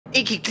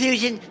In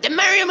conclusion, the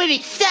Mario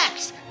movie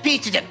sucks!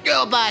 Peach is a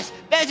girl boss,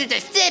 Bowser's a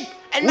simp,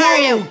 and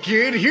Mario— Whoa,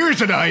 kid,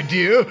 here's an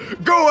idea.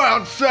 Go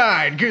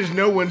outside, cause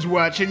no one's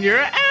watching your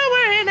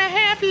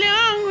hour-and-a-half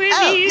long review.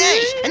 Oh,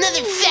 nice!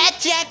 Another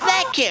fat Jack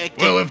Black character!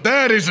 Well, if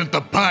that isn't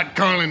the pot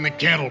calling the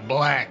kettle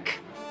black,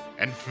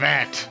 and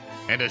fat,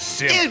 and a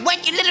simp. Dude,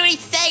 what? You literally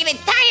sang an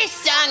entire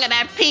song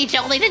about Peach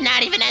only to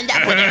not even end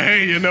up with her.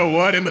 Hey, you know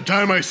what? In the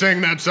time I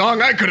sang that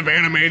song, I could have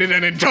animated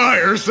an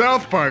entire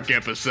South Park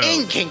episode.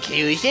 In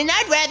conclusion,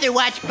 I'd rather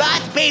watch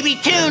Boss Baby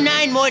 2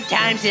 9 more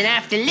times than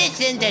have to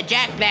listen to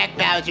Jack Black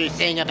Bowser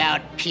sing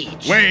about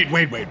Peach. Wait.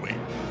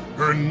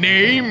 Her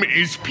name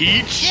is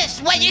Peach?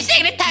 Yes, what? You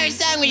sang an entire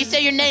song when you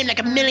say your name like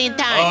a million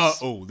times.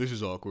 Oh, this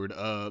is awkward.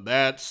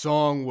 That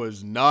song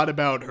was not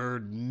about her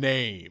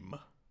name.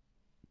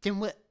 Then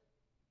what?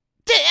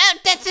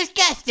 That's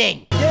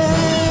disgusting!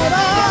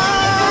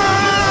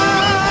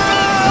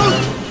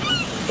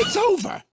 It's over.